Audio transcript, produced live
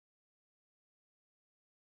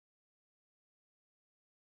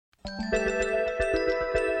Support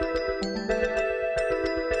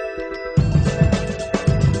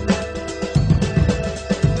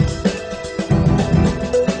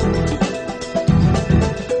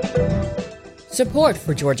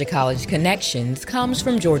for Georgia College Connections comes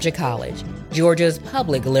from Georgia College, Georgia's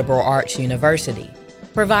public liberal arts university,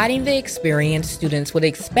 providing the experience students would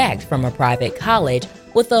expect from a private college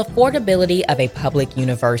with the affordability of a public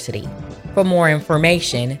university. For more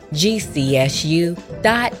information, gcsu.edu.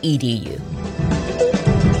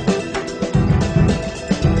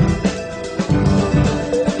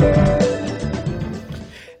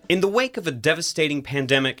 In the wake of a devastating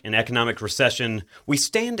pandemic and economic recession, we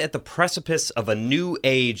stand at the precipice of a new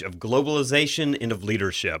age of globalization and of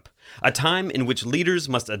leadership, a time in which leaders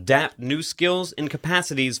must adapt new skills and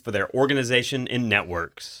capacities for their organization and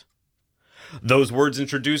networks. Those words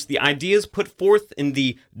introduce the ideas put forth in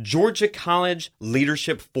the Georgia College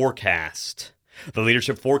Leadership Forecast. The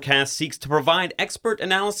Leadership Forecast seeks to provide expert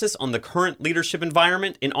analysis on the current leadership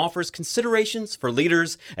environment and offers considerations for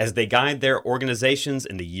leaders as they guide their organizations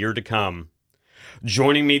in the year to come.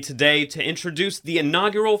 Joining me today to introduce the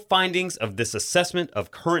inaugural findings of this assessment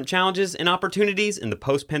of current challenges and opportunities in the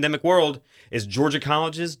post-pandemic world is Georgia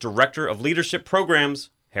College's Director of Leadership Programs,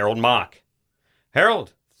 Harold Mock.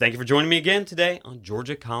 Harold, thank you for joining me again today on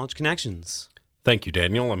Georgia College Connections. Thank you,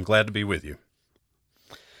 Daniel. I'm glad to be with you.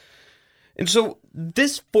 And so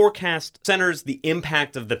this forecast centers the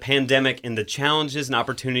impact of the pandemic and the challenges and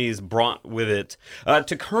opportunities brought with it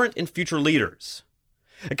to current and future leaders.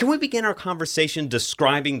 Can we begin our conversation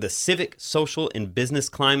describing the civic, social, and business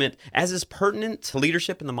climate as is pertinent to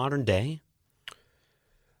leadership in the modern day?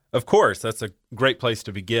 Of course, that's a great place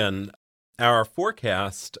to begin. Our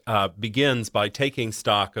forecast begins by taking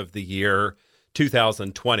stock of the year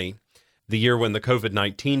 2020, the year when the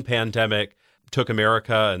COVID-19 pandemic took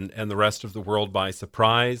America and the rest of the world by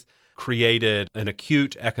surprise, created an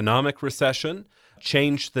acute economic recession,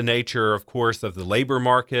 changed the nature, of course, of the labor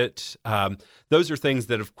market. Those are things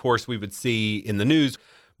that, of course, we would see in the news.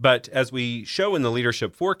 But as we show in the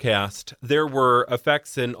leadership forecast, there were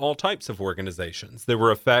effects in all types of organizations. There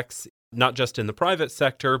were effects not just in the private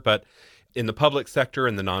sector, but in the public sector,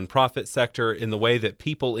 in the nonprofit sector, in the way that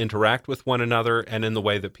people interact with one another, and in the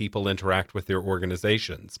way that people interact with their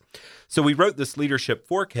organizations. So we wrote this leadership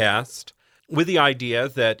forecast with the idea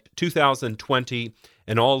that 2020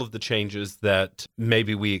 and all of the changes that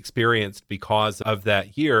maybe we experienced because of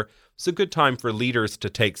that year, it's a good time for leaders to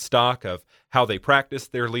take stock of how they practice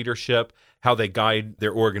their leadership, how they guide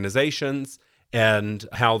their organizations, and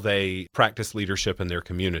how they practice leadership in their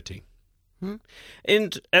community.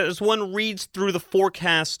 And as one reads through the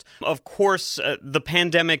forecast, of course, the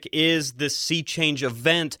pandemic is this sea change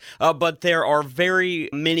event, but there are very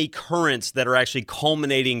many currents that are actually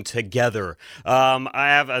culminating together. I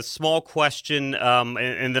have a small question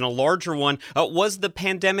and then a larger one. Was the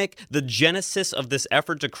pandemic the genesis of this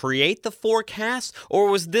effort to create the forecast, or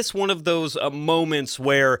was this one of those moments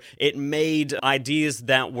where it made ideas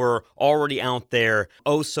that were already out there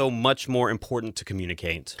oh so much more important to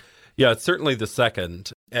communicate? Yeah, it's certainly the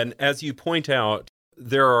second. And as you point out,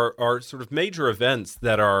 there are sort of major events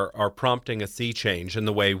that are prompting a sea change in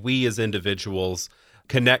the way we as individuals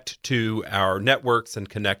connect to our networks and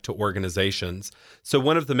connect to organizations. So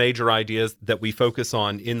one of the major ideas that we focus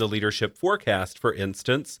on in the leadership forecast, for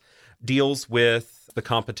instance, deals with the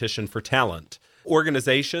competition for talent.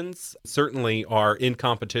 Organizations certainly are in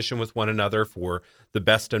competition with one another for the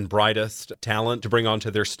best and brightest talent to bring onto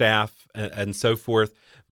their staff and so forth.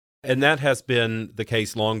 And that has been the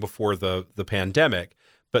case long before the pandemic,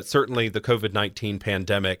 but certainly the COVID-19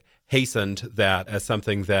 pandemic hastened that as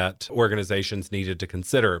something that organizations needed to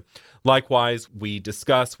consider. Likewise, we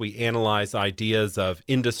analyze ideas of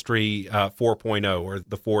Industry 4.0 or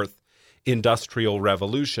the fourth industrial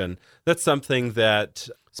revolution. That's something that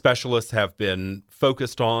specialists have been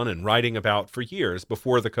focused on and writing about for years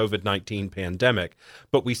before the COVID-19 pandemic.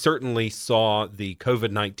 But we certainly saw the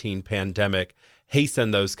COVID-19 pandemic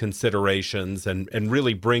hasten those considerations and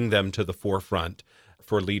really bring them to the forefront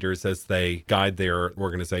for leaders as they guide their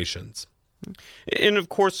organizations. And of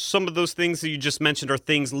course, some of those things that you just mentioned are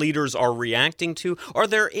things leaders are reacting to. Are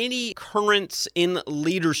there any currents in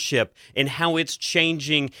leadership and how it's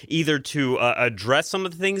changing either to address some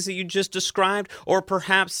of the things that you just described, or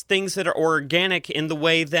perhaps things that are organic in the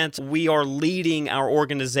way that we are leading our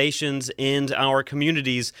organizations and our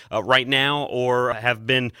communities right now, or have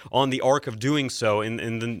been on the arc of doing so in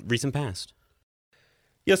the recent past?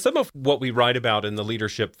 Yeah, some of what we write about in the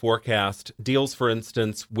leadership forecast deals, for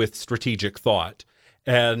instance, with strategic thought.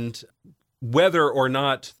 And whether or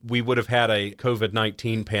not we would have had a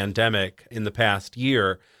COVID-19 pandemic in the past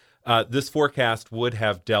year, this forecast would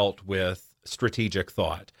have dealt with strategic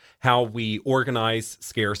thought, how we organize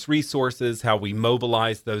scarce resources, how we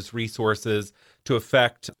mobilize those resources to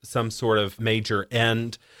affect some sort of major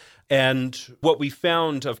end. And what we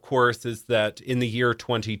found, of course, is that in the year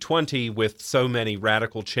 2020, with so many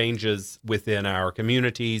radical changes within our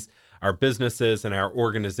communities, our businesses, and our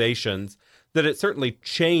organizations, that it certainly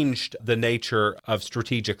changed the nature of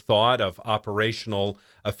strategic thought, of operational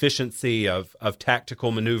efficiency, of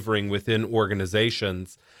tactical maneuvering within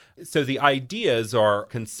organizations. So the ideas are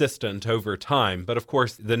consistent over time, but of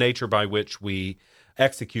course, the nature by which we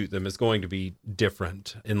execute them is going to be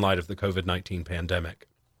different in light of the COVID-19 pandemic.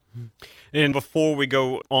 And before we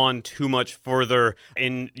go on too much further,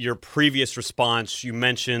 in your previous response, you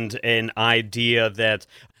mentioned an idea that,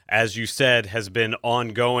 as you said, has been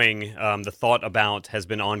ongoing. The thought about has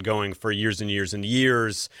been ongoing for years and years and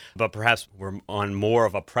years, but perhaps we're on more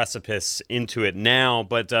of a precipice into it now.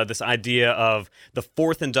 But this idea of the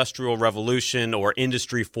fourth industrial revolution or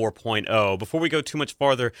Industry 4.0. Before we go too much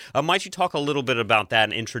farther, might you talk a little bit about that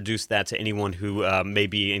and introduce that to anyone who may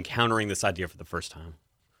be encountering this idea for the first time?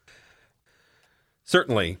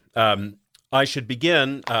 Certainly. I should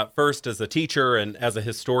begin first as a teacher and as a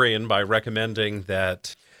historian by recommending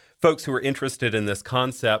that folks who are interested in this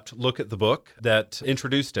concept look at the book that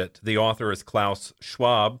introduced it. The author is Klaus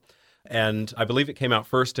Schwab, and I believe it came out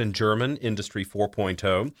first in German, Industry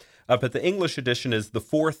 4.0, but the English edition is The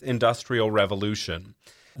Fourth Industrial Revolution.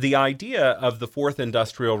 The idea of the Fourth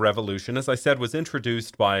Industrial Revolution, as I said, was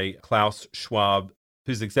introduced by Klaus Schwab,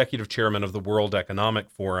 who's executive chairman of the World Economic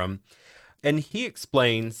Forum. And he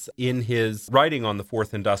explains in his writing on the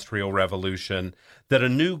Fourth Industrial Revolution that a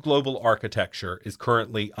new global architecture is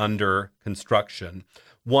currently under construction,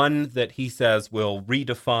 one that he says will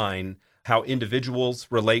redefine how individuals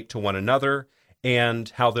relate to one another and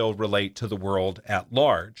how they'll relate to the world at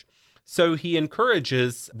large. So he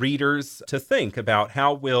encourages readers to think about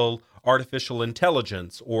how will artificial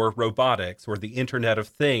intelligence or robotics or the Internet of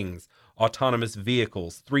Things, autonomous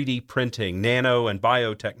vehicles, 3D printing, nano and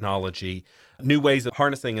biotechnology, new ways of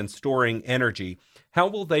harnessing and storing energy. How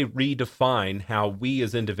will they redefine how we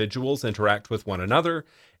as individuals interact with one another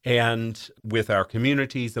and with our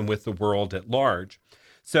communities and with the world at large?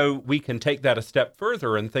 So we can take that a step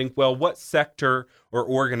further and think, well, what sector or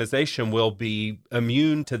organization will be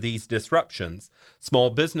immune to these disruptions?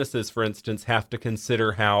 Small businesses, for instance, have to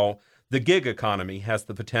consider how the gig economy has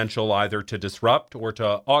the potential either to disrupt or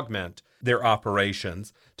to augment their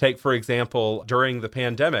operations. Take, for example, during the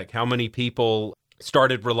pandemic, how many people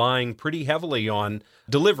started relying pretty heavily on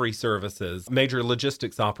delivery services, major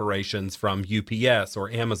logistics operations from UPS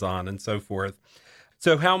or Amazon and so forth.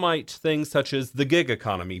 So how might things such as the gig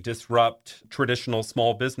economy disrupt traditional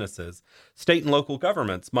small businesses? State and local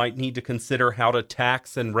governments might need to consider how to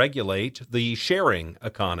tax and regulate the sharing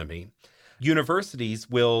economy. Universities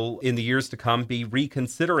will, in the years to come, be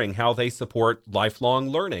reconsidering how they support lifelong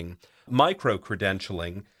learning,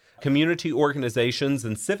 micro-credentialing. Community organizations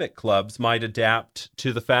and civic clubs might adapt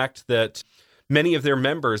to the fact that many of their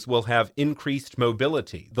members will have increased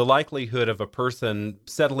mobility. The likelihood of a person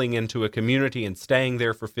settling into a community and staying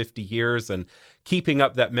there for 50 years and keeping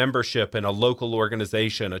up that membership in a local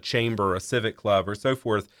organization, a chamber, a civic club, or so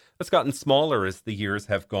forth, has gotten smaller as the years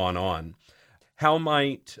have gone on. How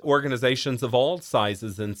might organizations of all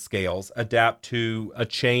sizes and scales adapt to a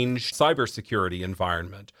changed cybersecurity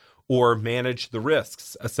environment or manage the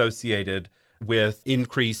risks associated with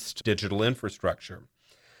increased digital infrastructure?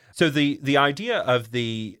 So the idea of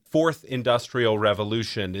the fourth industrial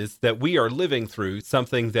revolution is that we are living through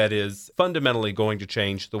something that is fundamentally going to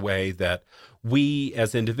change the way that we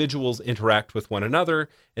as individuals interact with one another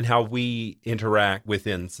and how we interact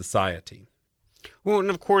within society. Well, and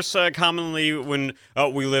of course, commonly when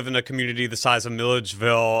we live in a community the size of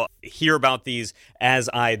Milledgeville, hear about these as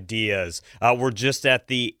ideas. We're just at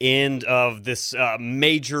the end of this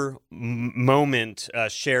major moment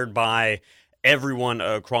shared by everyone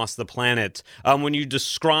across the planet. When you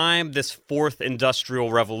describe this fourth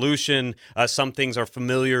industrial revolution, some things are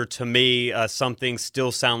familiar to me. Some things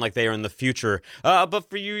still sound like they are in the future. But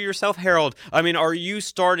for you yourself, Harold, I mean, are you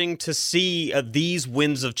starting to see these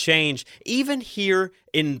winds of change even here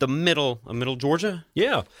in the middle Georgia?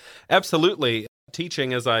 Yeah, absolutely.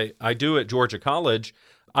 Teaching as I do at Georgia College,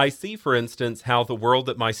 I see, for instance, how the world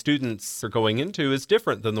that my students are going into is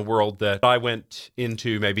different than the world that I went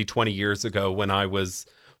into maybe 20 years ago when I was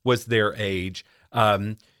their age.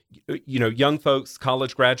 Young folks,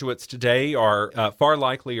 college graduates today are far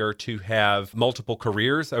likelier to have multiple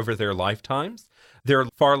careers over their lifetimes. They're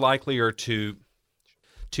far likelier to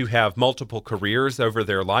to have multiple careers over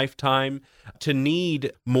their lifetime, to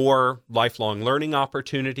need more lifelong learning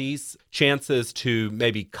opportunities, chances to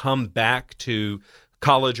maybe come back to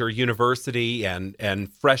college or university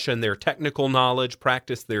and freshen their technical knowledge,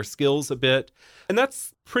 practice their skills a bit. And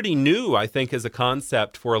that's pretty new, I think, as a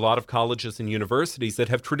concept for a lot of colleges and universities that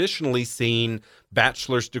have traditionally seen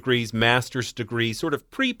bachelor's degrees, master's degrees, sort of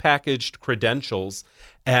prepackaged credentials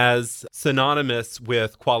as synonymous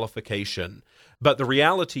with qualification. But the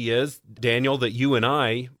reality is, Daniel, that you and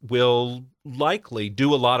I will likely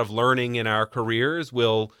do a lot of learning in our careers.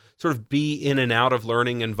 We'll sort of be in and out of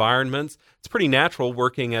learning environments. It's pretty natural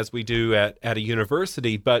working as we do at a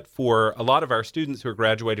university, but for a lot of our students who are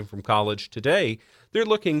graduating from college today, they're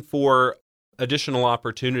looking for additional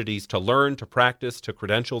opportunities to learn, to practice, to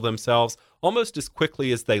credential themselves almost as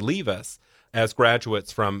quickly as they leave us as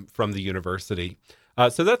graduates from the university.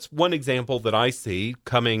 So that's one example that I see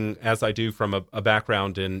coming, as I do, from a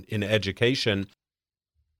background in education.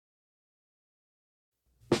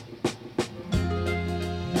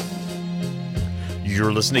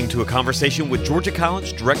 You're listening to a conversation with Georgia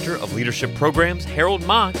College Director of Leadership Programs, Harold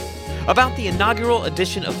Mock, about the inaugural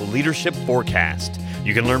edition of the Leadership Forecast.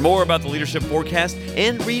 You can learn more about the Leadership Forecast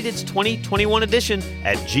and read its 2021 edition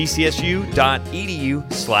at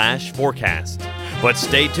gcsu.edu/forecast. But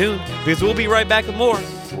stay tuned, because we'll be right back with more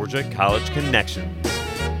Georgia College Connections.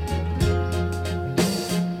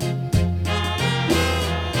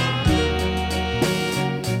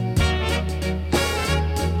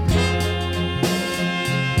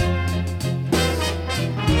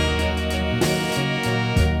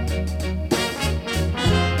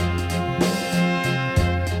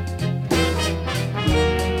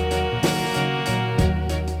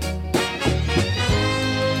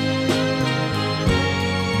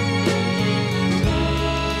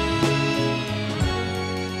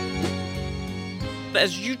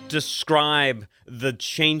 As you describe the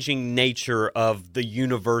changing nature of the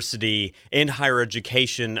university and higher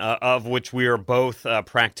education, of which we are both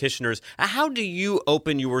practitioners, how do you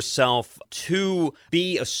open yourself to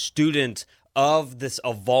be a student of this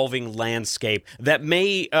evolving landscape that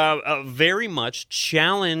may very much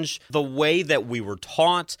challenge the way that we were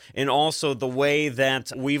taught and also the way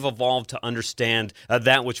that we've evolved to understand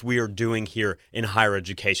that which we are doing here in higher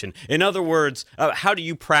education? In other words, how do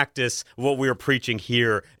you practice what we are preaching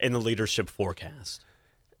here in the Leadership Forecast?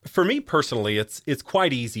 For me personally, it's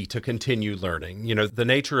quite easy to continue learning. You know, the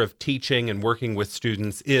nature of teaching and working with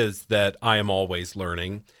students is that I am always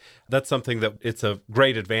learning. That's something that it's a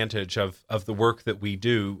great advantage of the work that we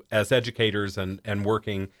do as educators and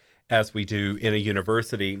working as we do in a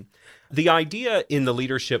university. The idea in the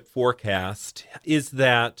Leadership Forecast is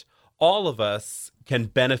that all of us can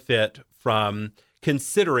benefit from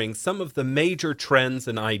considering some of the major trends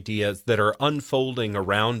and ideas that are unfolding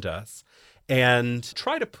around us and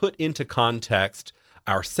try to put into context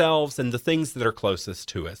ourselves and the things that are closest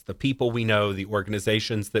to us, the people we know, the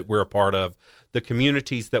organizations that we're a part of, the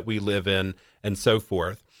communities that we live in, and so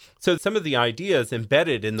forth. So some of the ideas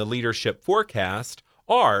embedded in the Leadership Forecast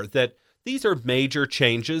are that these are major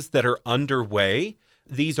changes that are underway.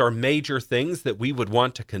 These are major things that we would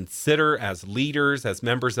want to consider as leaders, as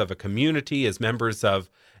members of a community, as members of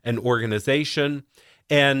an organization.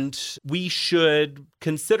 And we should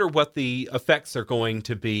consider what the effects are going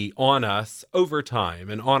to be on us over time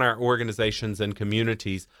and on our organizations and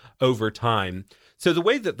communities over time. So the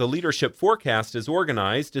way that the Leadership Forecast is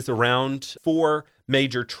organized is around 4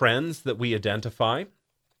 major trends that we identify.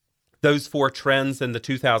 Those 4 trends in the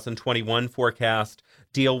 2021 forecast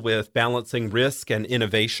deal with balancing risk and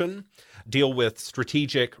innovation, deal with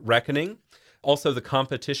strategic reckoning, also the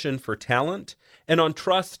competition for talent, and on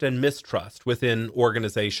trust and mistrust within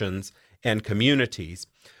organizations and communities.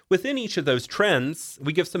 Within each of those trends,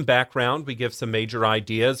 we give some background, we give some major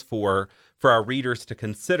ideas for our readers to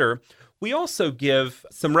consider. We also give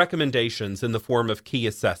some recommendations in the form of key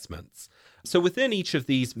assessments. So within each of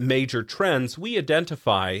these major trends, we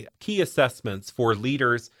identify key assessments for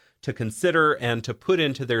leaders to consider and to put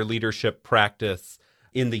into their leadership practice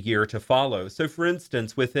in the year to follow. So for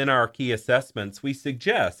instance, within our key assessments, we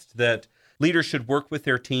suggest that leaders should work with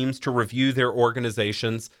their teams to review their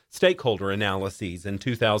organization's stakeholder analyses in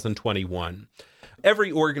 2021.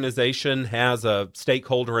 Every organization has a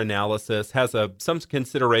stakeholder analysis, has some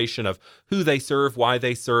consideration of who they serve, why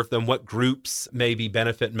they serve them, what groups maybe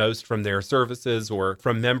benefit most from their services or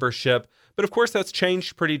from membership. But of course, that's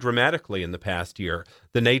changed pretty dramatically in the past year.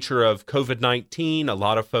 The nature of COVID-19, a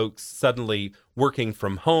lot of folks suddenly working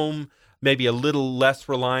from home, maybe a little less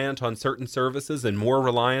reliant on certain services and more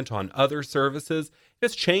reliant on other services.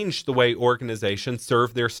 has changed the way organizations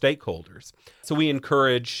serve their stakeholders. So we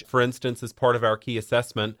encourage, for instance, as part of our key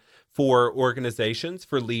assessment, for organizations,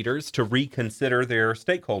 for leaders to reconsider their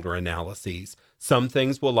stakeholder analyses. Some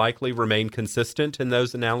things will likely remain consistent in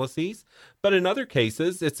those analyses, but in other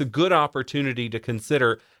cases, it's a good opportunity to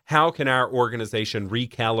consider how can our organization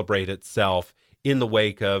recalibrate itself in the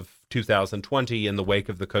wake of 2020, in the wake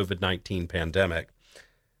of the COVID-19 pandemic.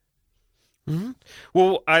 Mm-hmm.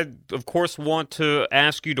 Well, I, of course, want to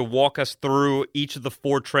ask you to walk us through each of the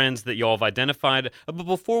 4 trends that y'all have identified. But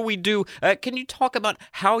before we do, can you talk about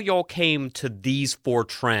how y'all came to these 4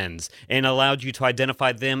 trends and allowed you to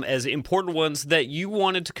identify them as important ones that you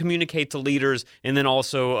wanted to communicate to leaders, and then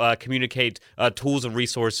also communicate tools and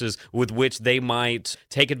resources with which they might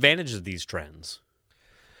take advantage of these trends?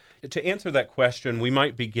 To answer that question, we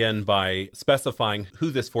might begin by specifying who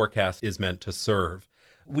this forecast is meant to serve.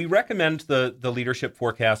 We recommend the leadership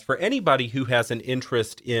forecast for anybody who has an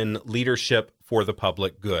interest in leadership for the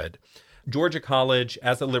public good. Georgia College,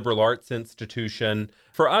 as a liberal arts institution,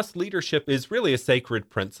 for us, leadership is really a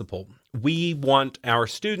sacred principle. We want our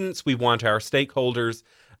students, we want our stakeholders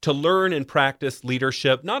to learn and practice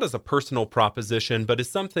leadership, not as a personal proposition, but as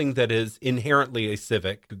something that is inherently a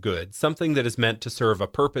civic good, something that is meant to serve a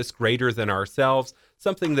purpose greater than ourselves,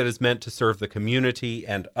 something that is meant to serve the community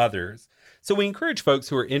and others. So we encourage folks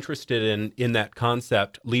who are interested in that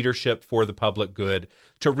concept, leadership for the public good,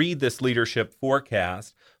 to read this leadership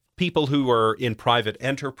forecast. People who are in private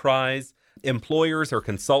enterprise, employers or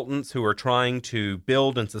consultants who are trying to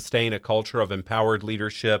build and sustain a culture of empowered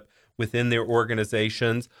leadership within their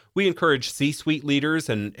organizations. We encourage C-suite leaders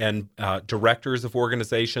and directors of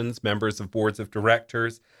organizations, members of boards of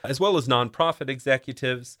directors, as well as nonprofit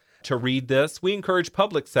executives to read this. We encourage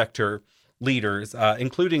public sector leaders,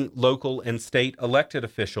 including local and state elected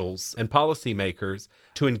officials and policymakers,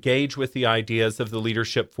 to engage with the ideas of the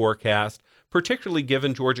leadership forecast, particularly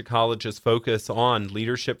given Georgia College's focus on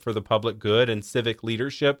leadership for the public good and civic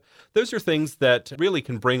leadership. Those are things that really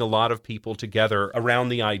can bring a lot of people together around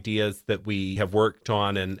the ideas that we have worked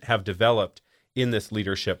on and have developed in this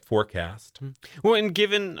leadership forecast. Well, and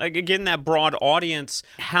given, again, that broad audience,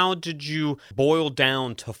 how did you boil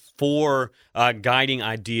down to 4 guiding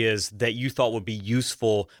ideas that you thought would be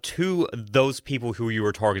useful to those people who you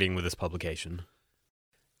were targeting with this publication?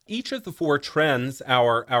 Each of the 4 trends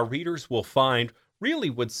our readers will find really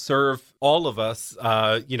would serve all of us,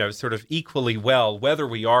 sort of equally well, whether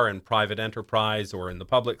we are in private enterprise or in the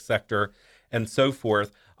public sector and so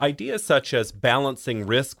forth. Ideas such as balancing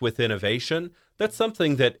risk with innovation, that's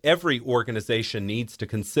something that every organization needs to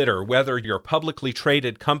consider, whether you're a publicly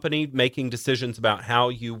traded company making decisions about how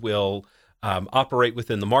you will operate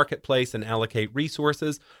within the marketplace and allocate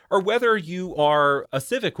resources, or whether you are a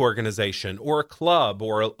civic organization or a club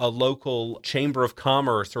or a local chamber of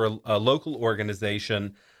commerce or a local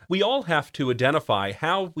organization. We all have to identify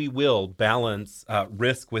how we will balance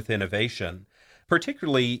risk with innovation.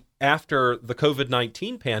 Particularly after the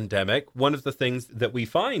COVID-19 pandemic, one of the things that we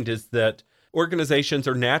find is that organizations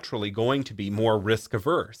are naturally going to be more risk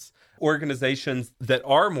averse. Organizations that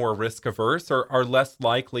are more risk averse are less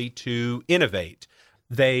likely to innovate.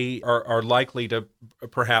 They are likely to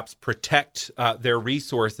perhaps protect their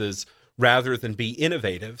resources rather than be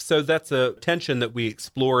innovative. So that's a tension that we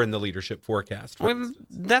explore in the leadership forecast. Well,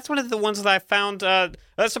 that's one of the ones that I found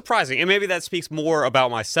surprising. And maybe that speaks more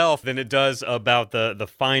about myself than it does about the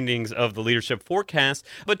findings of the leadership forecast.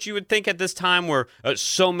 But you would think at this time where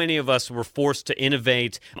so many of us were forced to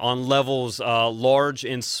innovate on levels large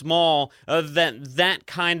and small, that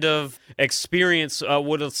kind of experience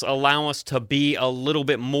would allow us to be a little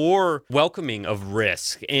bit more welcoming of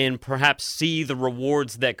risk and perhaps see the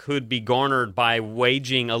rewards that could be garnered by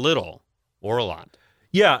waging a little or a lot.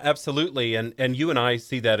 Yeah, absolutely. And you and I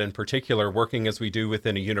see that in particular, working as we do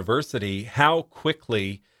within a university, how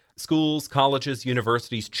quickly schools, colleges,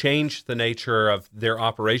 universities changed the nature of their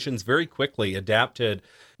operations very quickly, adapted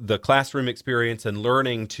the classroom experience and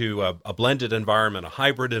learning to a blended environment, a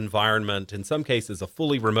hybrid environment, in some cases a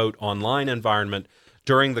fully remote online environment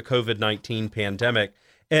during the COVID-19 pandemic.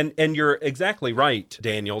 And you're exactly right,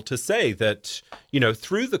 Daniel, to say that,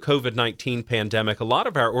 through the COVID-19 pandemic, a lot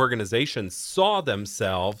of our organizations saw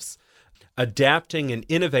themselves adapting and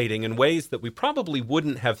innovating in ways that we probably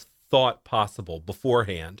wouldn't have thought possible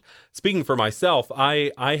beforehand. Speaking for myself,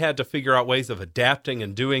 I had to figure out ways of adapting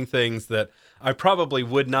and doing things that I probably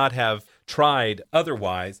would not have tried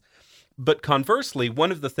otherwise. But conversely,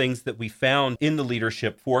 one of the things that we found in the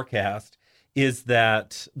leadership forecast is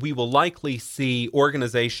that we will likely see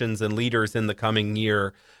organizations and leaders in the coming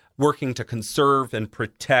year working to conserve and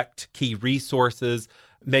protect key resources,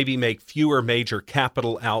 maybe make fewer major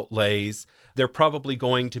capital outlays. They're probably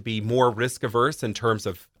going to be more risk averse in terms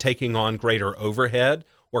of taking on greater overhead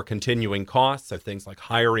or continuing costs, so things like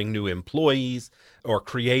hiring new employees or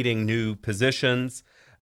creating new positions.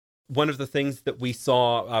 One of the things that we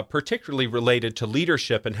saw, particularly related to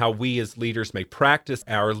leadership and how we as leaders may practice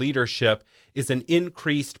our leadership, is an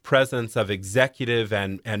increased presence of executive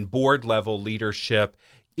and board level leadership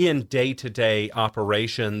in day-to-day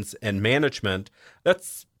operations and management.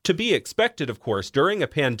 That's to be expected, of course. During a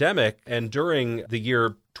pandemic and during the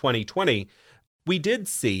year 2020, we did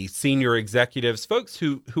see senior executives, folks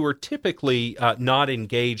who are typically not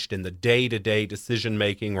engaged in the day-to-day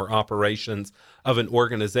decision-making or operations of an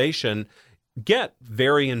organization, get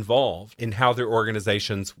very involved in how their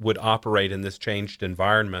organizations would operate in this changed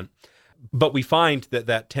environment. But we find that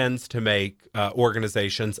that tends to make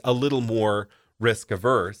organizations a little more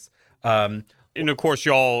risk-averse. And of course,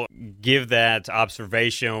 y'all give that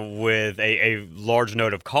observation with a large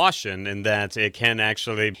note of caution in that it can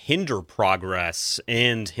actually hinder progress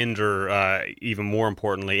and hinder, even more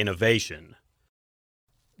importantly, innovation.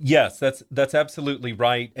 Yes, that's absolutely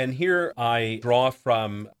right. And here I draw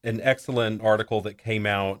from an excellent article that came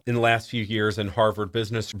out in the last few years in Harvard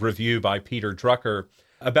Business Review by Peter Drucker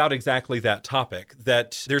about exactly that topic,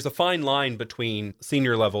 that there's a fine line between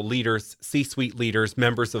senior level leaders, C-suite leaders,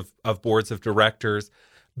 members of boards of directors,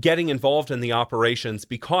 getting involved in the operations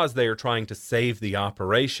because they are trying to save the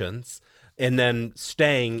operations, and then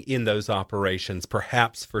staying in those operations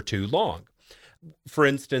perhaps for too long. For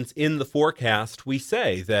instance, in the forecast, we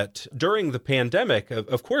say that during the pandemic,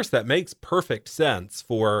 of course, that makes perfect sense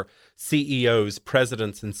for CEOs,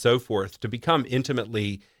 presidents, and so forth to become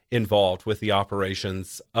intimately involved with the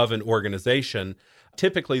operations of an organization.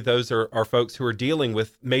 Typically, those are folks who are dealing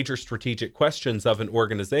with major strategic questions of an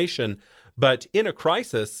organization. But in a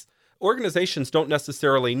crisis, organizations don't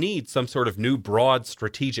necessarily need some sort of new broad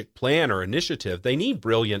strategic plan or initiative. They need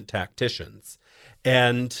brilliant tacticians.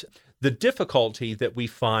 And the difficulty that we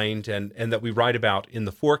find and that we write about in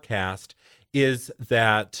the forecast is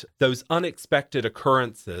that those unexpected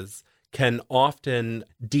occurrences can often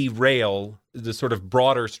derail the sort of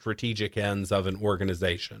broader strategic ends of an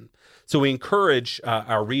organization. So we encourage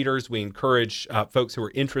our readers, we encourage folks who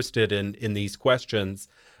are interested in these questions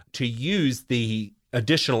to use the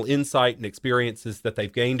additional insight and experiences that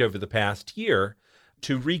they've gained over the past year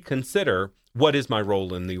to reconsider, what is my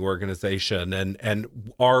role in the organization, and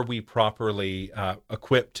are we properly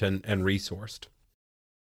equipped and resourced?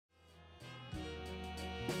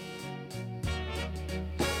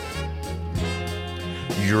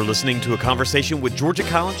 You're listening to a conversation with Georgia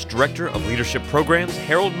College Director of Leadership Programs,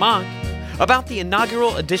 Harold Mock, about the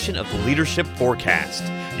inaugural edition of the Leadership Forecast.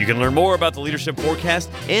 You can learn more about the Leadership Forecast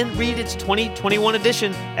and read its 2021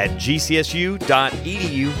 edition at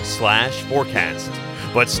gcsu.edu/forecast.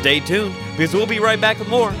 But stay tuned, because we'll be right back with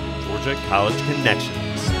more Georgia College Connections.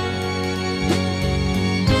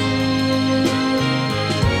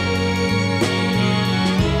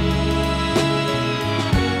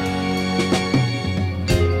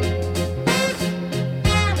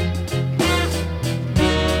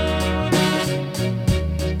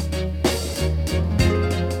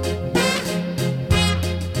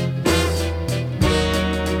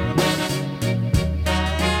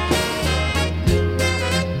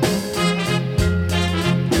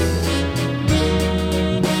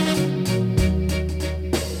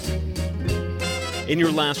 In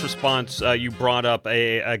your last response, you brought up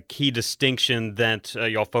a key distinction that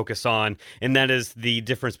y'all focus on, and that is the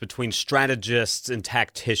difference between strategists and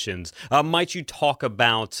tacticians. Might you talk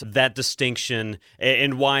about that distinction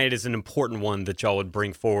and why it is an important one that y'all would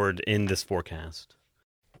bring forward in this forecast?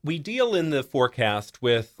 We deal in the forecast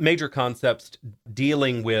with major concepts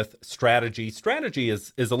dealing with strategy. Strategy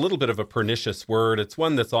is a little bit of a pernicious word. It's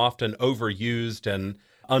one that's often overused and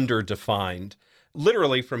underdefined.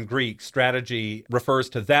 Literally from Greek, strategy refers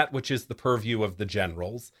to that which is the purview of the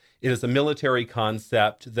generals. It is a military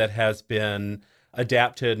concept that has been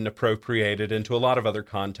adapted and appropriated into a lot of other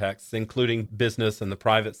contexts, including business and the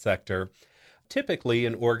private sector. Typically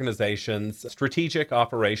in organizations, strategic,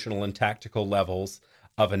 operational, and tactical levels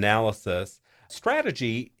of analysis,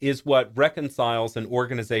 strategy is what reconciles an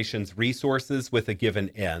organization's resources with a given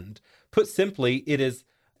end. Put simply, it is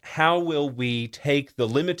how will we take the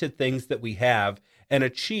limited things that we have and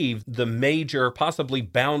achieve the major, possibly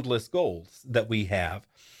boundless goals that we have?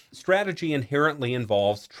 Strategy inherently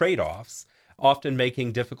involves trade-offs, often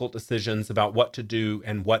making difficult decisions about what to do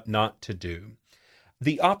and what not to do.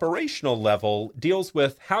 The operational level deals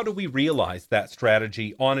with how do we realize that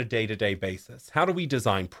strategy on a day-to-day basis? How do we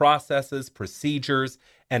design processes, procedures,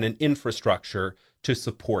 and an infrastructure to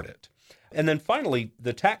support it. And then finally,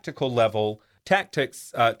 the tactical level,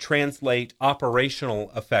 tactics translate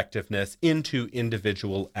operational effectiveness into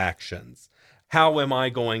individual actions. How am I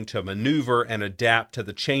going to maneuver and adapt to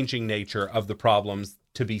the changing nature of the problems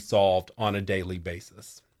to be solved on a daily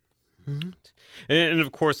basis? Mm-hmm. And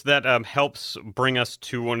of course, that helps bring us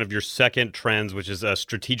to one of your second trends, which is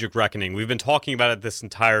strategic reckoning. We've been talking about it this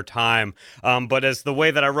entire time, but as the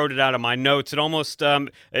way that I wrote it out in my notes, it almost,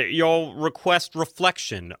 y'all request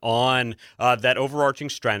reflection on that overarching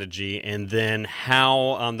strategy and then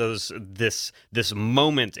how this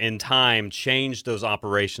moment in time changed those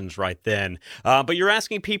operations right then. But you're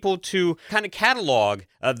asking people to kind of catalog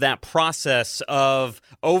that process of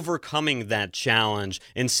overcoming that challenge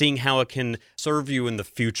and seeing how it can serve you in the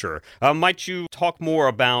future. Might you talk more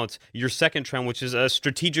about your second trend, which is a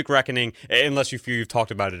strategic reckoning, unless you feel you've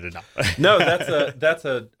talked about it enough? No, that's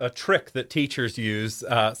a trick that teachers use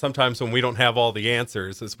sometimes when we don't have all the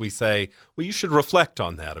answers, as we say, well, you should reflect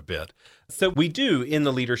on that a bit. So we do, in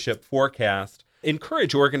the leadership forecast,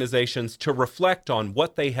 encourage organizations to reflect on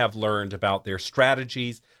what they have learned about their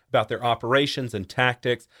strategies, about their operations and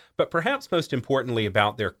tactics, but perhaps most importantly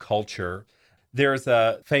about their culture. There's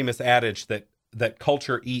a famous adage that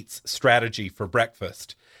culture eats strategy for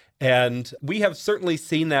breakfast. And we have certainly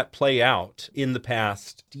seen that play out in the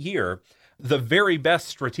past year. The very best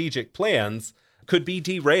strategic plans could be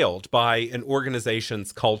derailed by an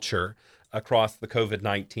organization's culture across the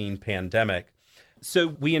COVID-19 pandemic. So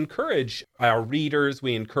we encourage our readers,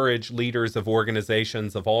 we encourage leaders of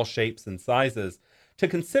organizations of all shapes and sizes to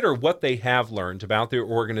consider what they have learned about their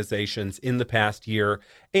organizations in the past year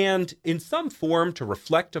and in some form to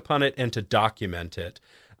reflect upon it and to document it.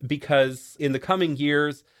 Because in the coming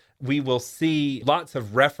years, we will see lots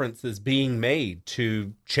of references being made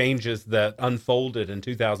to changes that unfolded in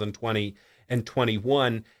 2020 and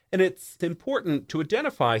 21. And it's important to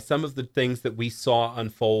identify some of the things that we saw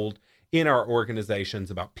unfold in our organizations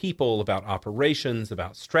about people, about operations,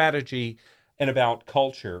 about strategy, and about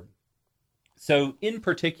culture. So in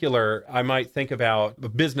particular, I might think about a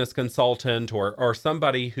business consultant or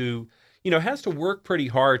somebody who, has to work pretty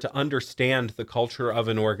hard to understand the culture of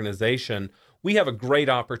an organization. We have a great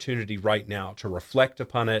opportunity right now to reflect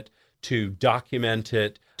upon it, to document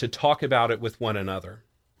it, to talk about it with one another.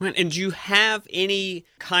 And do you have any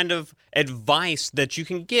kind of advice that you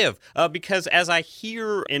can give? Because as I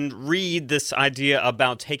hear and read this idea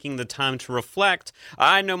about taking the time to reflect,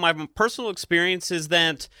 I know my personal experience is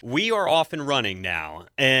that we are off and running now.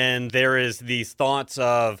 And there is these thoughts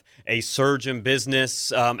of a surge in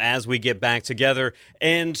business as we get back together.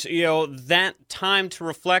 And, that time to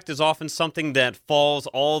reflect is often something that falls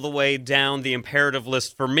all the way down the imperative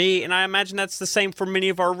list for me. And I imagine that's the same for many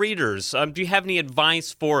of our readers. Do you have any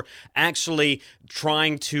advice for actually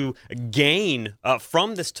trying to gain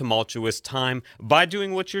from this tumultuous time by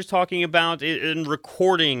doing what you're talking about in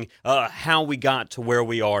recording how we got to where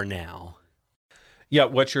we are now? Yeah,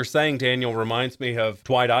 what you're saying, Daniel, reminds me of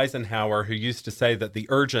Dwight Eisenhower, who used to say that the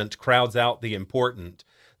urgent crowds out the important.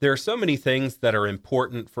 There are so many things that are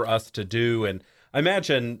important for us to do, and I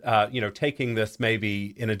imagine, taking this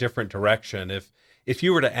maybe in a different direction. If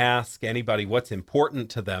you were to ask anybody what's important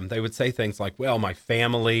to them, they would say things like, well, my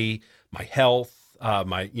family, my health,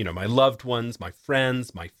 my loved ones, my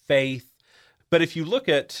friends, my faith. But if you look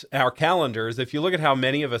at our calendars, if you look at how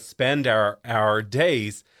many of us spend our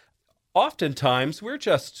days, oftentimes we're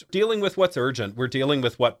just dealing with what's urgent. We're dealing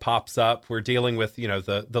with what pops up. We're dealing with,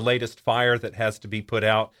 the latest fire that has to be put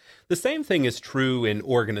out. The same thing is true in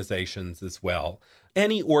organizations as well.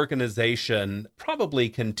 Any organization probably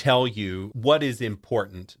can tell you what is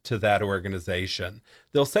important to that organization.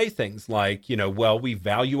 They'll say things like, we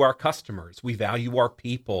value our customers, we value our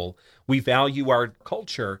people, we value our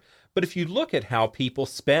culture. But if you look at how people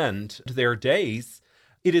spend their days,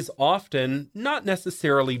 it is often not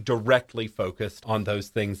necessarily directly focused on those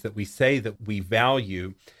things that we say that we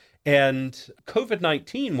value. And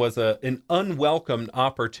COVID-19 was an unwelcome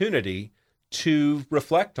opportunity to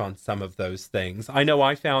reflect on some of those things. I know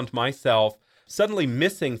I found myself suddenly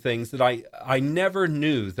missing things that I never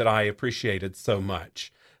knew that I appreciated so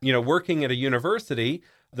much. Working at a university,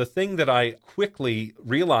 the thing that I quickly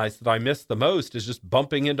realized that I missed the most is just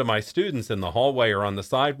bumping into my students in the hallway or on the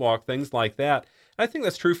sidewalk, things like that. I think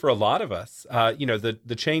that's true for a lot of us.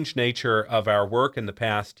 The changed nature of our work in the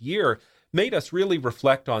past year made us really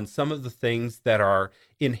reflect on some of the things that are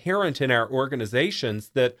inherent in our organizations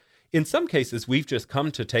that in some cases we've just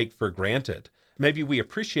come to take for granted. Maybe we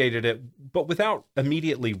appreciated it, but without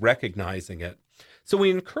immediately recognizing it. So we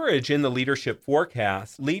encourage in the leadership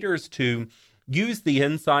forecast leaders to use the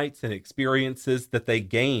insights and experiences that they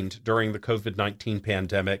gained during the COVID-19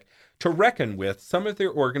 pandemic to reckon with some of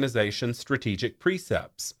their organization's strategic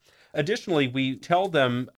precepts. Additionally, we tell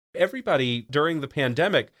them everybody during the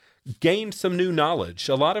pandemic gained some new knowledge.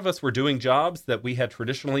 A lot of us were doing jobs that we had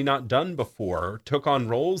traditionally not done before, took on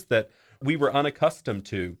roles that we were unaccustomed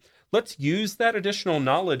to. Let's use that additional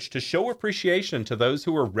knowledge to show appreciation to those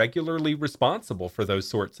who are regularly responsible for those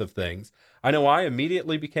sorts of things. I know I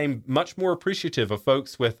immediately became much more appreciative of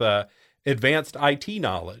folks with advanced IT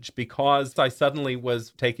knowledge because I suddenly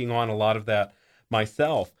was taking on a lot of that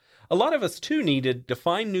myself. A lot of us, too, needed to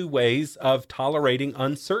find new ways of tolerating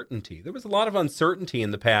uncertainty. There was a lot of uncertainty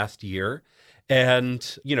in the past year,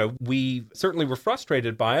 and, we certainly were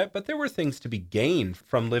frustrated by it, but there were things to be gained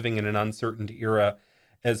from living in an uncertain era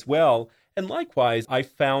as well. And likewise, I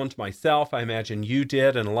found myself, I imagine you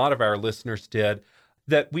did, and a lot of our listeners did,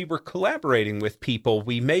 that we were collaborating with people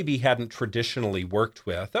we maybe hadn't traditionally worked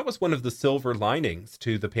with. That was one of the silver linings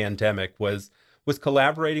to the pandemic was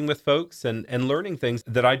collaborating with folks and learning things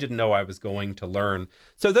that I didn't know I was going to learn.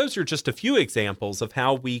 So those are just a few examples of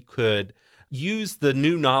how we could use the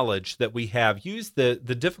new knowledge that we have, use the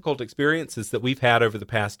difficult experiences that we've had over the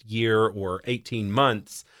past year or 18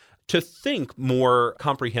 months to think more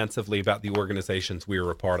comprehensively about the organizations we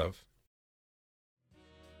are a part of.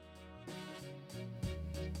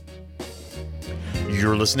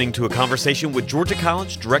 You're listening to a conversation with Georgia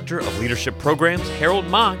College Director of Leadership Programs, Harold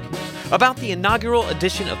Mock, about the inaugural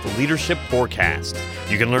edition of the Leadership Forecast.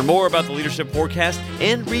 You can learn more about the Leadership Forecast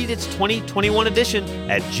and read its 2021 edition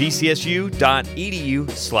at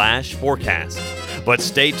gcsu.edu/forecast. But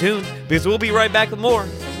stay tuned, because we'll be right back with more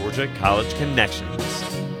Georgia College Connections.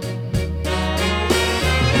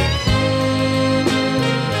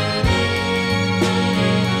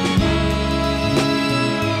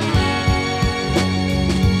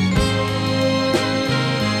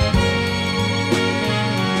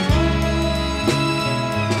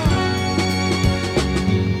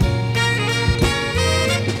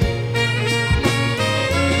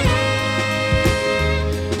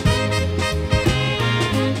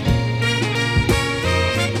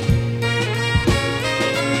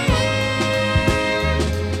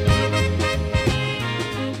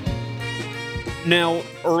 Now,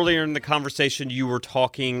 earlier in the conversation, you were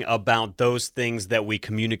talking about those things that we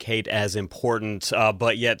communicate as important,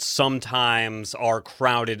 but yet sometimes are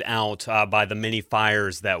crowded out by the many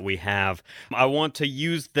fires that we have. I want to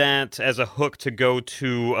use that as a hook to go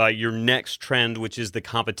to your next trend, which is the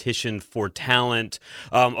competition for talent.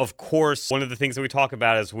 Of course, one of the things that we talk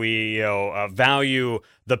about is we value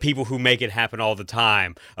the people who make it happen all the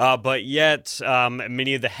time. But yet,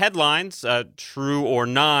 many of the headlines, true or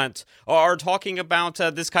not, are talking about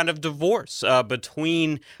this kind of divorce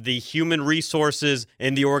between the human resources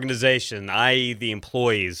and the organization, i.e. the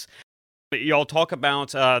employees. Y'all talk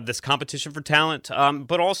about this competition for talent,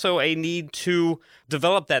 but also a need to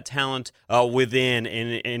develop that talent within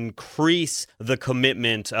and increase the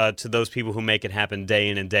commitment to those people who make it happen day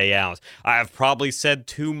in and day out. I've probably said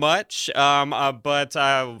too much, but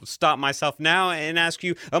I'll stop myself now and ask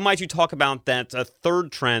you, might you talk about that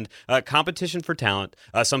third trend, competition for talent,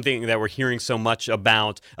 something that we're hearing so much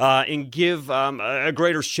about, and give a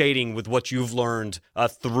greater shading with what you've learned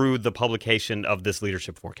through the publication of this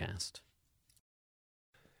leadership forecast?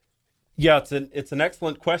 Yeah, it's an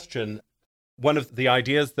excellent question. One of the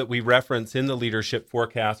ideas that we reference in the Leadership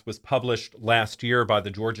Forecast was published last year by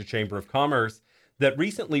the Georgia Chamber of Commerce that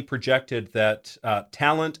recently projected that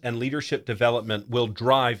talent and leadership development will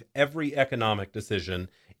drive every economic decision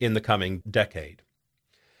in the coming decade.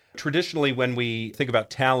 Traditionally, when we think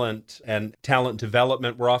about talent and talent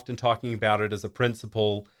development, we're often talking about it as a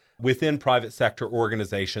principle within private sector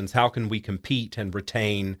organizations. How can we compete and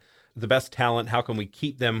retain the best talent? How can we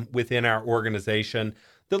keep them within our organization?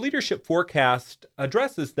 The Leadership Forecast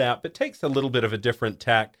addresses that, but takes a little bit of a different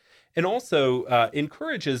tack and also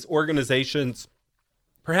encourages organizations,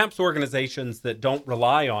 perhaps organizations that don't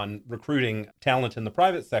rely on recruiting talent in the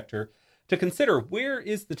private sector, to consider where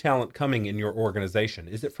is the talent coming in your organization?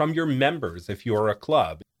 Is it from your members if you're a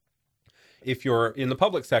club? If you're in the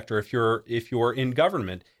public sector, if you're in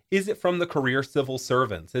government, is it from the career civil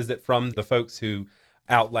servants? Is it from the folks who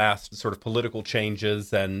outlast sort of political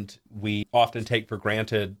changes and we often take for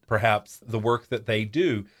granted perhaps the work that they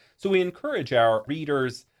do? So we encourage our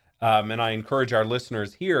readers and I encourage our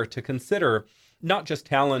listeners here to consider not just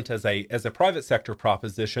talent as a private sector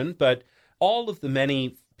proposition, but all of the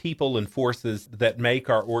many people and forces that make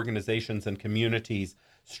our organizations and communities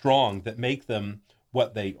strong, that make them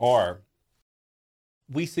what they are.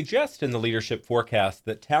 we suggest in the leadership forecast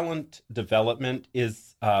that talent development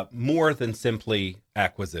is more than simply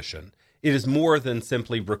acquisition. It is more than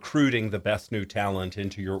simply recruiting the best new talent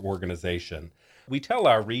into your organization. We tell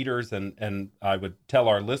our readers, and I would tell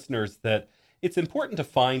our listeners, that it's important to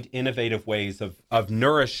find innovative ways of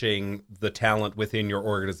nourishing the talent within your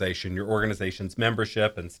organization's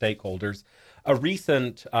membership and stakeholders. A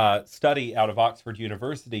recent study out of Oxford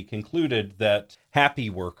University concluded that happy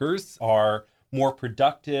workers are more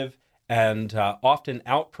productive and often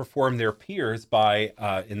outperform their peers by,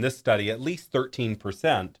 in this study, at least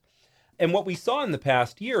 13%. And what we saw in the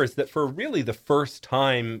past year is that for really the first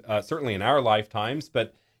time, certainly in our lifetimes,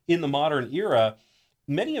 but in the modern era,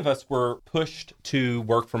 many of us were pushed to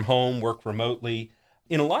work from home, work remotely,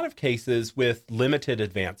 in a lot of cases with limited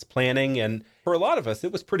advanced planning. And for a lot of us,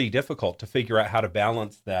 it was pretty difficult to figure out how to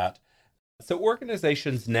balance that. So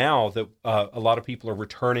organizations now that a lot of people are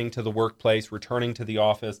returning to the workplace, returning to the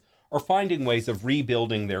office, are finding ways of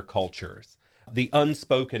rebuilding their cultures. The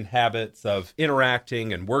unspoken habits of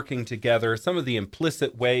interacting and working together, some of the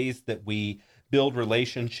implicit ways that we build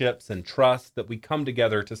relationships and trust, that we come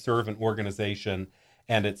together to serve an organization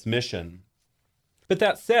and its mission. But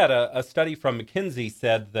that said, a study from McKinsey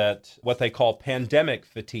said that what they call pandemic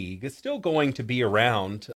fatigue is still going to be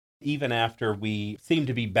around even after we seem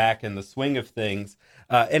to be back in the swing of things.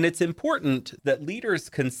 And it's important that leaders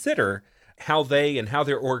consider how they and how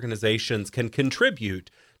their organizations can contribute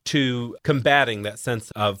to combating that sense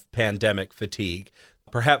of pandemic fatigue,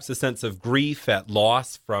 perhaps a sense of grief at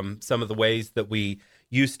loss from some of the ways that we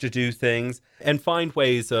used to do things, and find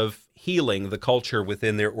ways of healing the culture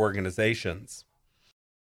within their organizations.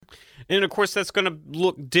 And of course, that's going to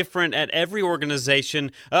look different at every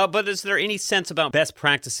organization. But is there any sense about best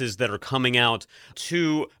practices that are coming out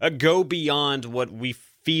to go beyond what we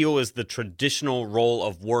feel is the traditional role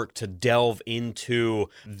of work to delve into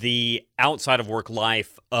the outside of work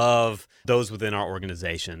life of those within our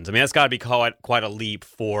organizations? I mean, that's got to be quite a leap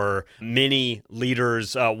for many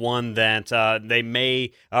leaders, one that they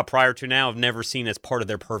may, prior to now, have never seen as part of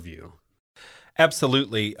their purview.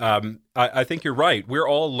 Absolutely. I think you're right. We're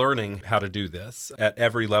all learning how to do this at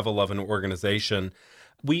every level of an organization.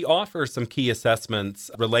 We offer some key assessments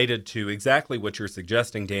related to exactly what you're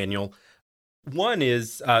suggesting, Daniel. One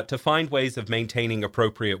is to find ways of maintaining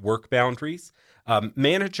appropriate work boundaries.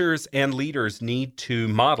 Managers and leaders need to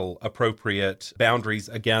model appropriate boundaries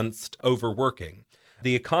against overworking.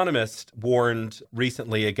 The Economist warned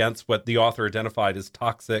recently against what the author identified as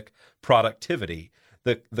toxic productivity,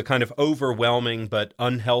 the kind of overwhelming but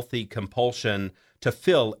unhealthy compulsion to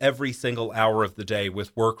fill every single hour of the day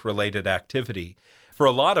with work-related activity. For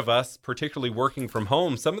a lot of us, particularly working from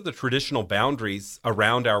home, some of the traditional boundaries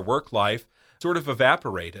around our work life sort of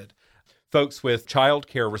evaporated. Folks with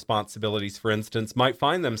childcare responsibilities, for instance, might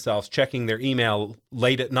find themselves checking their email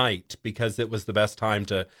late at night because it was the best time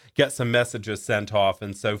to get some messages sent off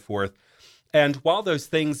and so forth. And while those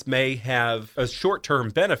things may have a short-term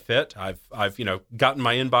benefit, I've gotten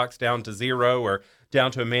my inbox down to zero or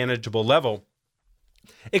down to a manageable level,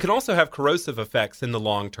 it can also have corrosive effects in the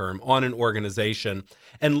long term on an organization.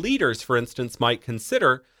 And leaders, for instance, might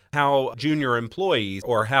consider how junior employees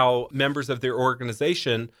or how members of their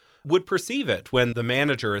organization would perceive it when the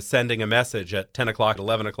manager is sending a message at 10 o'clock,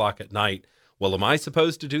 11 o'clock at night. Well, am I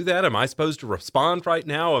supposed to do that? Am I supposed to respond right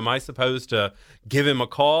now? Am I supposed to give him a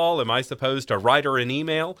call? Am I supposed to write her an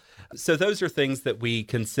email? So those are things that we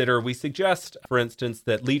consider. We suggest, for instance,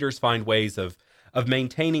 that leaders find ways of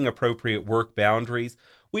maintaining appropriate work boundaries.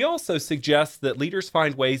 We also suggest that leaders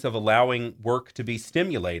find ways of allowing work to be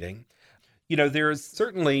stimulating. You know, there's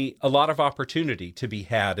certainly a lot of opportunity to be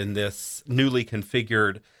had in this newly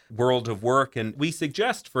configured world of work. And we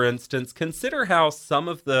suggest, for instance, consider how some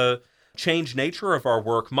of the changed nature of our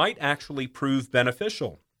work might actually prove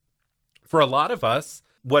beneficial. For a lot of us,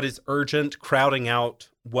 what is urgent, crowding out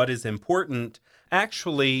what is important,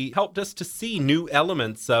 actually helped us to see new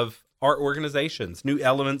elements of our organizations, new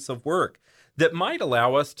elements of work that might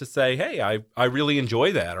allow us to say, hey, I really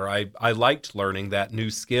enjoy that, or I liked learning that new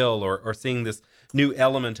skill or seeing this new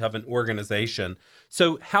element of an organization.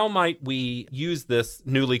 So how might we use this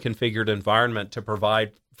newly configured environment to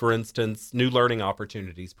provide, for instance, new learning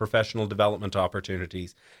opportunities, professional development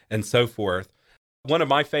opportunities, and so forth? One of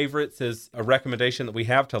my favorites is a recommendation that we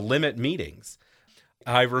have to limit meetings.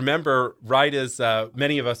 I remember right as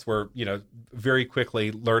many of us were, very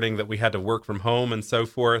quickly learning that we had to work from home and so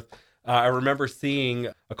forth, I remember seeing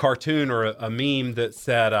a cartoon or a meme that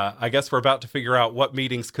said, I guess we're about to figure out what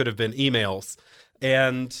meetings could have been emails.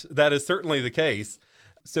 And that is certainly the case.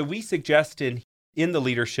 So we suggest in the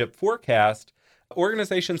leadership forecast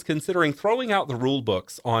organizations considering throwing out the rule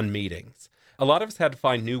books on meetings. A lot of us had to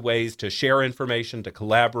find new ways to share information, to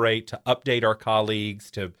collaborate, to update our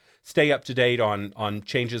colleagues, to stay up to date on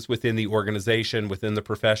changes within the organization, within the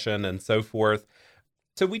profession, and so forth.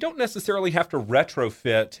 So we don't necessarily have to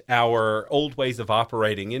retrofit our old ways of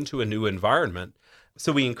operating into a new environment.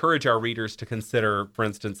 So we encourage our readers to consider, for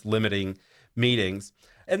instance, limiting meetings.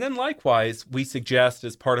 And then likewise, we suggest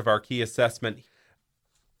as part of our key assessment,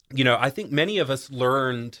 I think many of us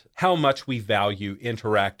learned how much we value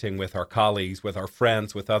interacting with our colleagues, with our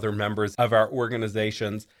friends, with other members of our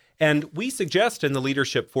organizations. And we suggest in the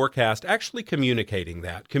leadership forecast actually communicating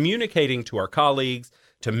to our colleagues,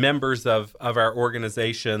 to members of our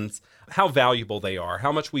organizations, how valuable they are,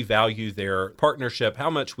 how much we value their partnership, how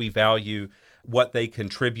much we value what they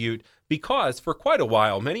contribute. Because for quite a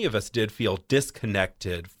while, many of us did feel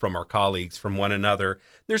disconnected from our colleagues, from one another.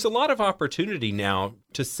 There's a lot of opportunity now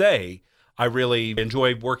to say, I really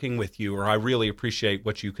enjoy working with you, or I really appreciate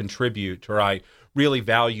what you contribute, or I really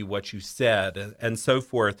value what you said, and so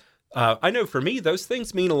forth. I know for me, those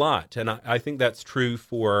things mean a lot, and I think that's true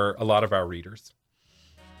for a lot of our readers.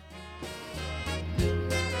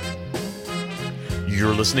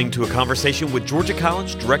 You're listening to a conversation with Georgia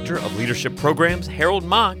College Director of Leadership Programs, Harold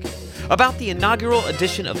Mock, about the inaugural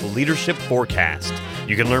edition of the Leadership Forecast.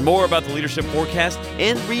 You can learn more about the Leadership Forecast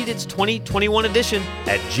and read its 2021 edition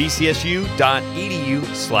at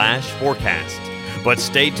gcsu.edu/forecast. But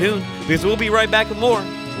stay tuned, because we'll be right back with more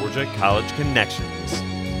Georgia College Connections.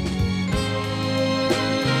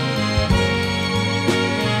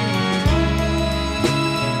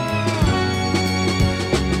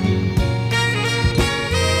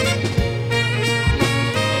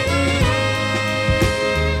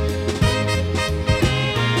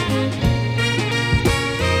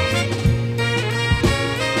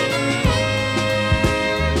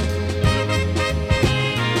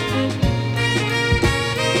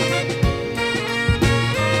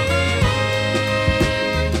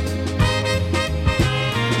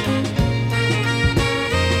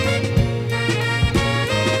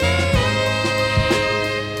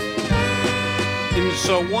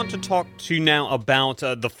 So I want to talk to you now about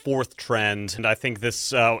the fourth trend, and I think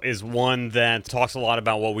this is one that talks a lot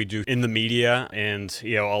about what we do in the media, and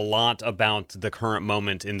a lot about the current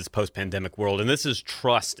moment in this post-pandemic world, and this is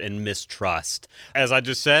trust and mistrust. As I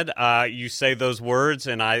just said, you say those words,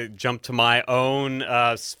 and I jump to my own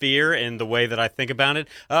sphere and the way that I think about it,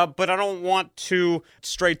 but I don't want to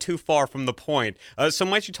stray too far from the point. So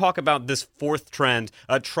might you talk about this fourth trend,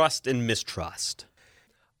 trust and mistrust?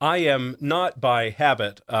 I am not by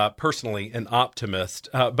habit, personally, an optimist,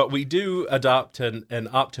 but we do adopt an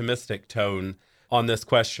optimistic tone on this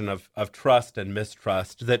question of trust and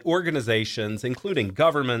mistrust, that organizations, including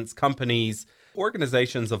governments, companies,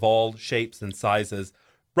 organizations of all shapes and sizes,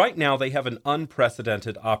 right now they have an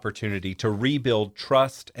unprecedented opportunity to rebuild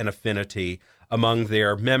trust and affinity among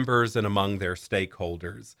their members and among their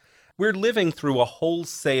stakeholders. We're living through a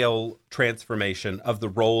wholesale transformation of the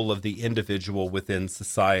role of the individual within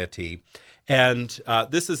society. And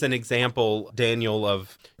this is an example, Daniel,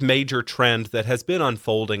 of major trend that has been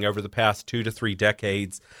unfolding over the past 2 to 3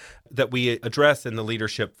 decades that we address in the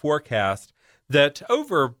leadership forecast, that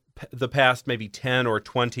over the past maybe 10 or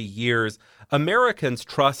 20 years, Americans'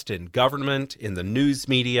 trust in government, in the news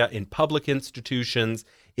media, in public institutions,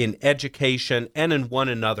 in education, and in one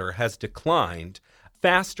another has declined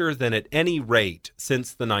faster than at any rate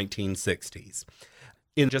since the 1960s.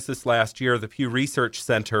 In just this last year, the Pew Research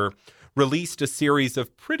Center released a series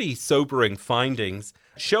of pretty sobering findings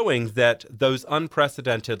showing that those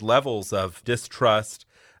unprecedented levels of distrust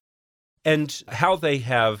and how they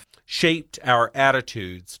have shaped our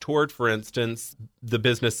attitudes toward, for instance, the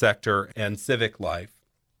business sector and civic life.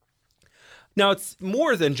 Now, it's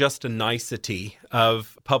more than just a nicety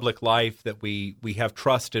of public life that we have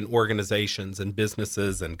trust in organizations and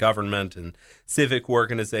businesses and government and civic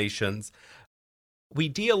organizations. We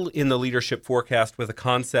deal in the leadership forecast with a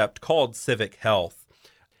concept called civic health.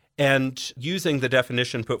 And using the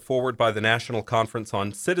definition put forward by the National Conference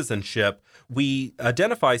on Citizenship, we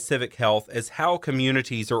identify civic health as how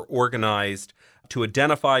communities are organized to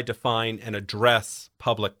identify, define, and address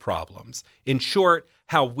public problems. In short,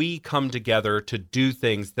 how we come together to do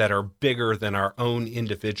things that are bigger than our own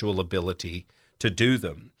individual ability to do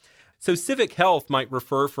them. So civic health might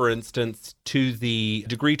refer, for instance, to the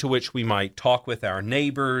degree to which we might talk with our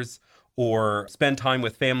neighbors or spend time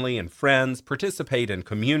with family and friends, participate in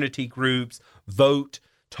community groups, vote,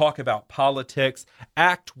 talk about politics,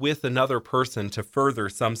 act with another person to further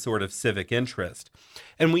some sort of civic interest.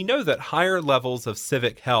 And we know that higher levels of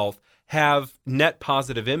civic health have net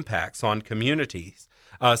positive impacts on communities.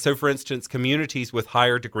 So, for instance, communities with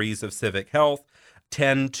higher degrees of civic health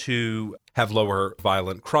tend to have lower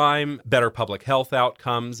violent crime, better public health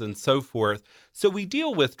outcomes, and so forth. So we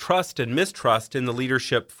deal with trust and mistrust in the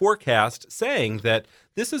leadership forecast, saying that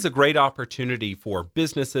this is a great opportunity for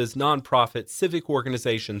businesses, nonprofits, civic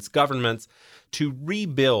organizations, governments to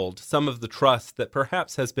rebuild some of the trust that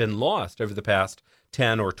perhaps has been lost over the past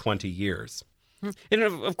 10 or 20 years. And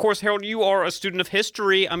of course, Harold, you are a student of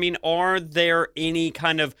history. I mean, are there any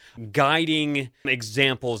kind of guiding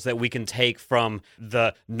examples that we can take from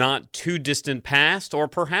the not too distant past or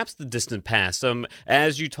perhaps the distant past?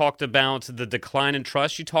 As you talked about the decline in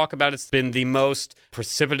trust, you talk about it's been the most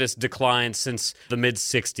precipitous decline since the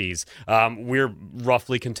mid-'60s. We're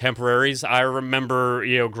roughly contemporaries. I remember,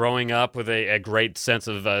 growing up with a great sense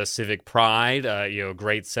of civic pride, a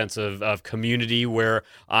great sense of community where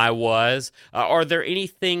I was. Are there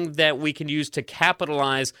anything that we can use to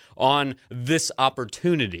capitalize on this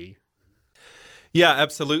opportunity? Yeah,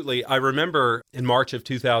 absolutely. I remember in March of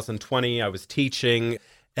 2020, I was teaching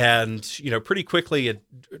and, pretty quickly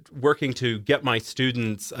working to get my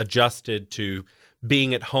students adjusted to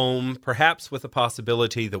being at home, perhaps with the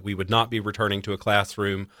possibility that we would not be returning to a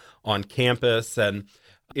classroom on campus. And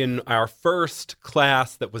in our first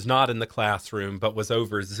class that was not in the classroom but was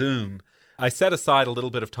over Zoom, I set aside a little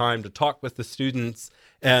bit of time to talk with the students.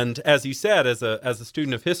 And as you said, as a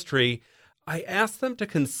student of history, I asked them to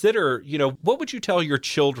consider, what would you tell your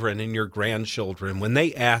children and your grandchildren when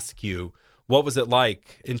they ask you, what was it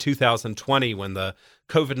like in 2020 when the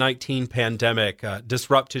COVID-19 pandemic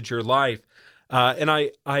disrupted your life? And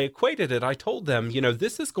I equated it. I told them,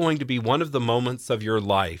 this is going to be one of the moments of your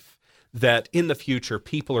life that in the future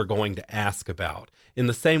people are going to ask about. In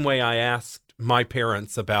the same way I asked my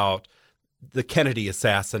parents about the Kennedy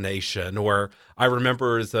assassination, or I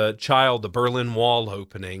remember as a child, the Berlin Wall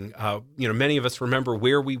opening. Many of us remember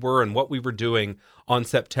where we were and what we were doing on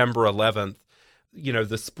September 11th.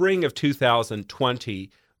 The spring of 2020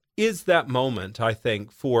 is that moment, I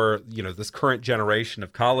think, for, this current generation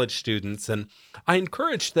of college students. And I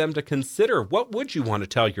encourage them to consider, what would you want to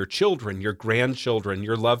tell your children, your grandchildren,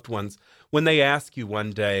 your loved ones, when they ask you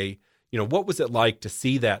one day, what was it like to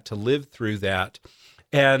see that, to live through that?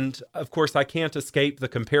 And of course, I can't escape the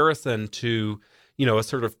comparison to, a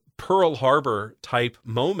sort of Pearl Harbor type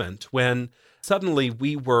moment when suddenly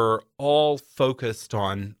we were all focused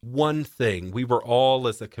on one thing. We were all,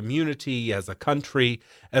 as a community, as a country,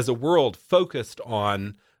 as a world, focused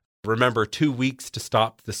on, remember, 2 weeks to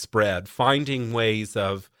stop the spread, finding ways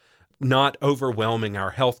of not overwhelming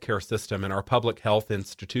our healthcare system and our public health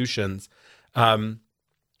institutions.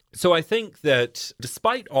 So I think that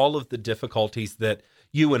despite all of the difficulties that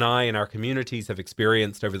you and I and our communities have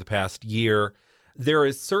experienced over the past year, there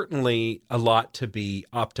is certainly a lot to be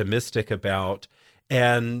optimistic about.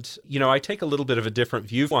 And, I take a little bit of a different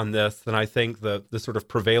view on this than I think the sort of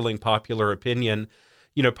prevailing popular opinion.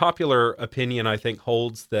 Popular opinion, I think,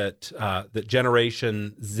 holds that that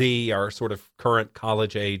Generation Z, our sort of current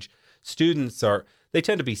college age students, they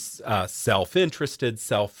tend to be self-interested,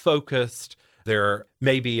 self-focused. They're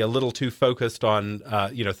maybe a little too focused on,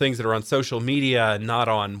 things that are on social media and not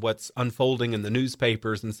on what's unfolding in the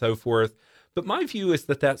newspapers and so forth. But my view is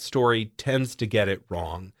that story tends to get it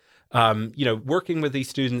wrong. Working with these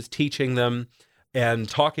students, teaching them and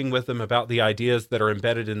talking with them about the ideas that are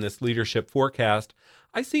embedded in this leadership forecast,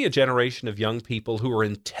 I see a generation of young people who are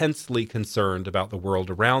intensely concerned about the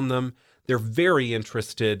world around them. They're very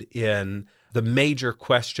interested in the major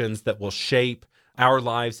questions that will shape our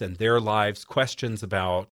lives and their lives, questions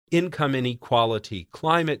about income inequality,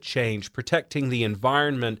 climate change, protecting the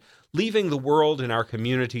environment, leaving the world and our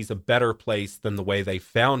communities a better place than the way they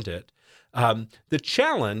found it. The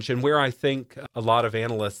challenge, and where I think a lot of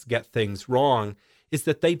analysts get things wrong, is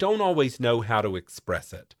that they don't always know how to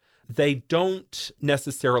express it. They don't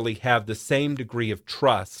necessarily have the same degree of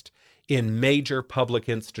trust in major public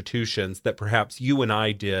institutions that perhaps you and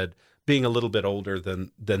I did, being a little bit older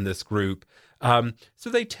than this group. So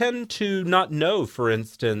they tend to not know, for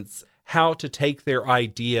instance, how to take their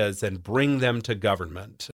ideas and bring them to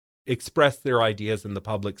government, express their ideas in the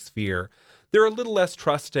public sphere. They're a little less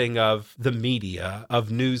trusting of the media,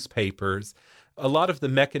 of newspapers, a lot of the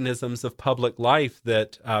mechanisms of public life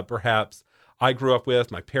that perhaps I grew up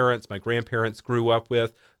with, my parents, my grandparents grew up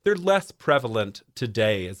with. They're less prevalent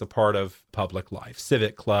today as a part of public life.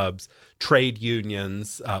 Civic clubs, trade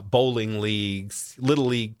unions, bowling leagues, little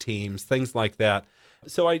league teams, things like that.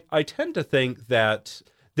 So I tend to think that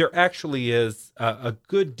there actually is a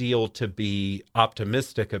good deal to be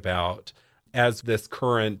optimistic about as this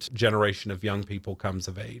current generation of young people comes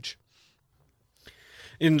of age.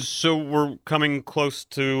 And so we're coming close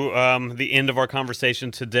to the end of our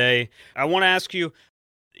conversation today. I want to ask you,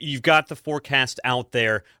 you've got the forecast out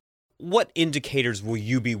there. What indicators will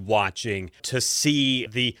you be watching to see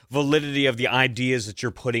the validity of the ideas that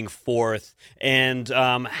you're putting forth and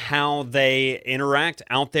how they interact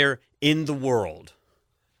out there in the world?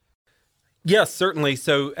 Yes, certainly.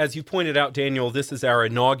 So as you pointed out, Daniel, this is our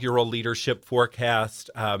inaugural Leadership Forecast.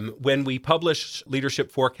 When we publish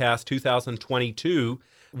Leadership Forecast 2022,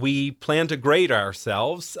 we plan to grade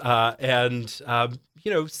ourselves and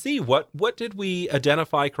see what did we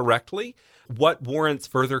identify correctly, what warrants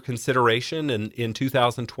further consideration in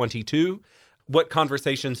 2022, what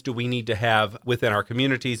conversations do we need to have within our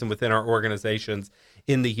communities and within our organizations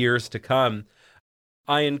in the years to come.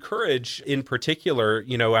 I encourage, in particular,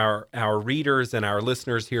 our readers and our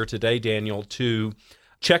listeners here today, Daniel, to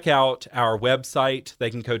check out our website. They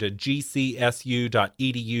can go to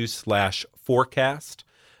gcsu.edu/forecast.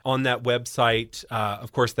 On that website,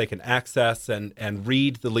 of course, they can access and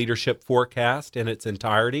read the leadership forecast in its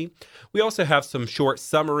entirety. We also have some short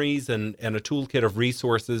summaries and a toolkit of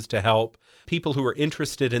resources to help people who are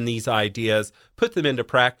interested in these ideas put them into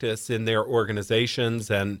practice in their organizations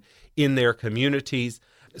and in their communities.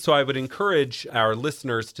 So I would encourage our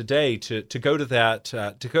listeners today to go to that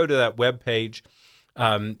webpage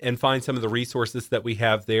and find some of the resources that we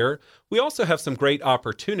have there. We also have some great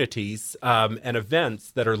opportunities and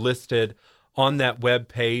events that are listed on that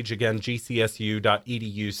webpage. Again,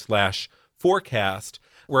 gcsu.edu/forecast.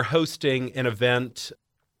 We're hosting an event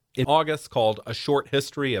in August called A Short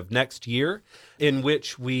History of Next Year, in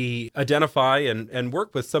which we identify and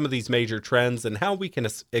work with some of these major trends and how we can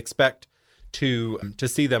expect to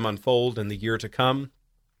see them unfold in the year to come.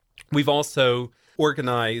 We've also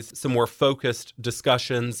organized some more focused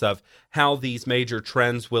discussions of how these major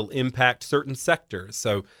trends will impact certain sectors,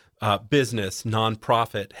 so business,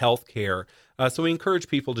 nonprofit, healthcare. So we encourage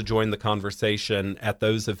people to join the conversation at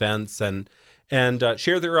those events and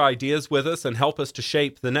share their ideas with us and help us to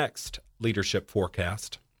shape the next leadership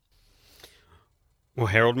forecast. Well,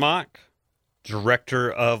 Harold Mock,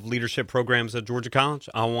 Director of Leadership Programs at Georgia College,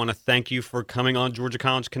 I want to thank you for coming on Georgia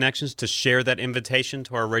College Connections to share that invitation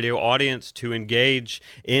to our radio audience to engage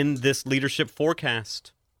in this leadership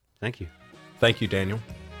forecast. Thank you. Thank you, Daniel.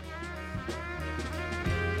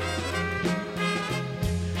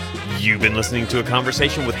 You've been listening to a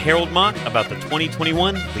conversation with Harold Mock about the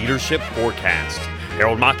 2021 Leadership Forecast.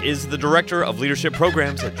 Harold Mock is the Director of Leadership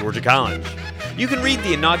Programs at Georgia College. You can read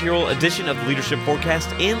the inaugural edition of the Leadership Forecast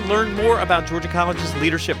and learn more about Georgia College's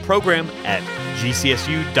leadership program at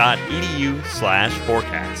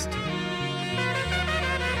gcsu.edu/forecast.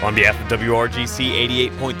 On behalf of WRGC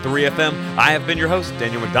 88.3 FM, I have been your host,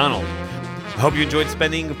 Daniel McDonald. I hope you enjoyed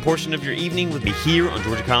spending a portion of your evening with me here on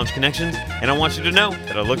Georgia College Connections, and I want you to know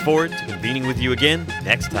that I look forward to convening with you again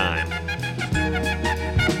next time.